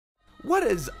What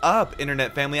is up,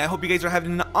 internet family? I hope you guys are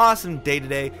having an awesome day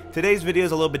today. Today's video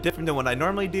is a little bit different than what I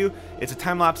normally do. It's a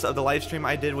time lapse of the live stream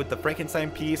I did with the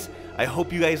Frankenstein piece. I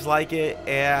hope you guys like it,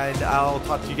 and I'll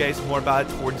talk to you guys more about it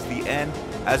towards the end,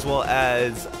 as well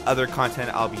as other content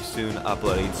I'll be soon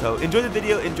uploading. So enjoy the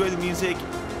video, enjoy the music.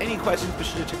 Any questions, be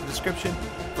sure to check the description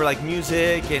for like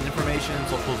music and information,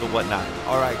 socials and whatnot.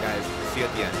 Alright guys, see you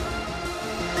at the end.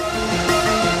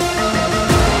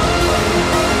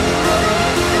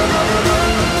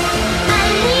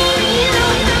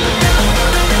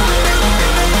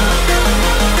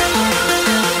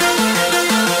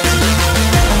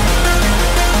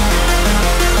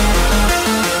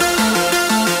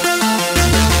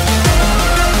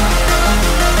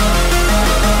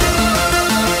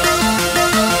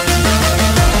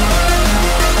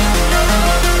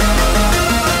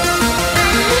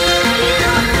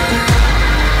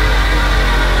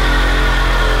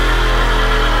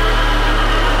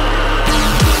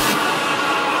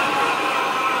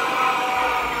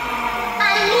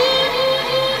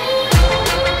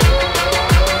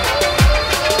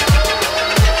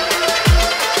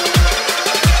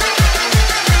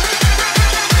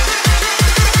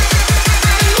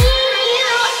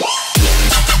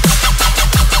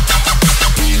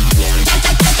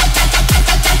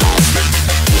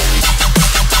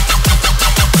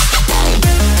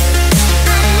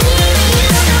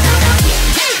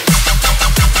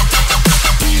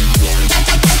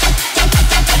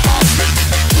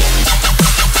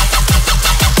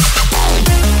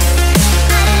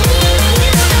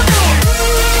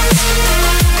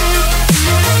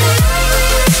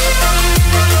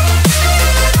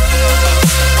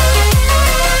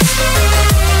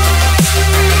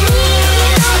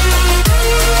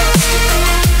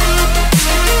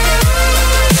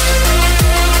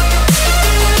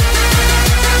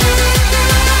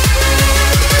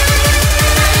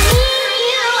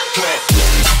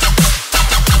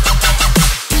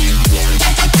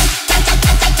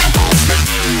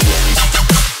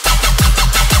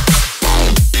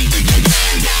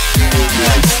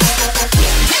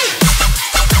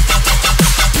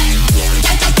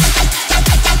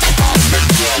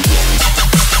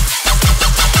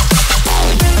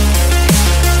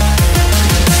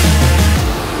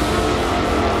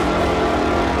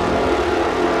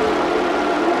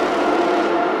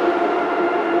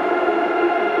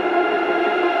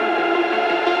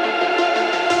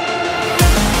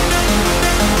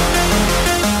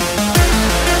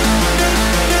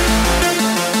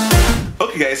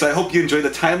 Okay, so I hope you enjoyed the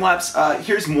time lapse.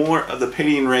 Here's more of the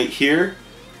painting right here.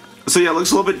 So yeah, it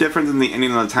looks a little bit different than the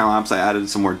ending of the time lapse. I added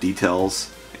some more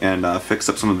details and fixed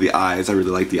up some of the eyes. I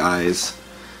really like the eyes.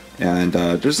 And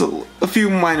there's a few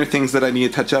minor things that I need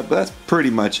to touch up, but that's pretty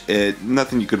much it.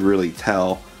 Nothing you could really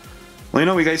tell. Let me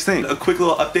know what you guys think. A quick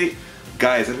little update.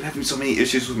 Guys, I've been having so many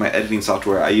issues with my editing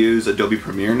software. I use Adobe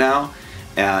Premiere now,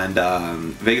 and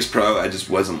Vegas Pro I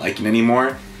just wasn't liking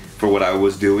anymore for what I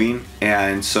was doing,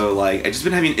 and so like I just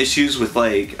been having issues with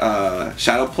like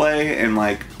shadow play and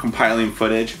like compiling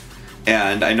footage.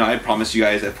 And I know I promised you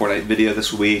guys a Fortnite video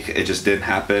this week. It just didn't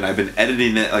happen. I've been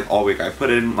editing it like all week. I put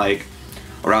in like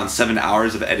around 7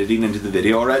 hours of editing into the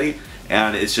video already,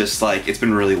 and it's just like it's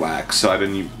been really whack. So I've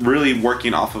been really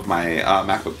working off of my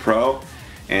MacBook Pro,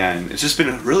 and it's just been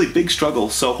a really big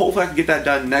struggle. So hopefully I can get that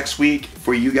done next week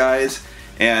for you guys,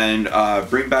 and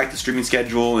bring back the streaming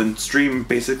schedule and stream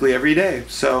basically every day.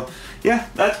 So yeah,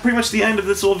 that's pretty much the end of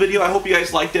this little video. I hope you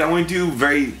guys liked it. I'm going to do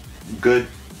very good,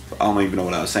 I don't even know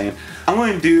what I was saying. I'm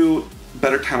going to do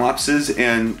better time lapses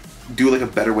and do like a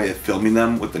better way of filming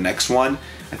them with the next one.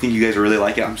 I think you guys will really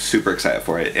like it. I'm super excited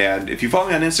for it. And if you follow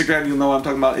me on Instagram, you'll know what I'm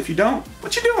talking about. If you don't,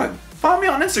 what you doing? Follow me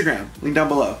on Instagram, link down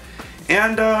below.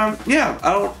 And yeah,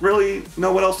 I don't really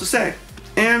know what else to say.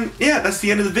 And yeah, that's the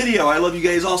end of the video. I love you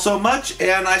guys all so much,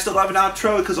 and I still have an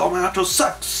outro because all my outros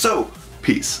suck. So,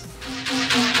 peace.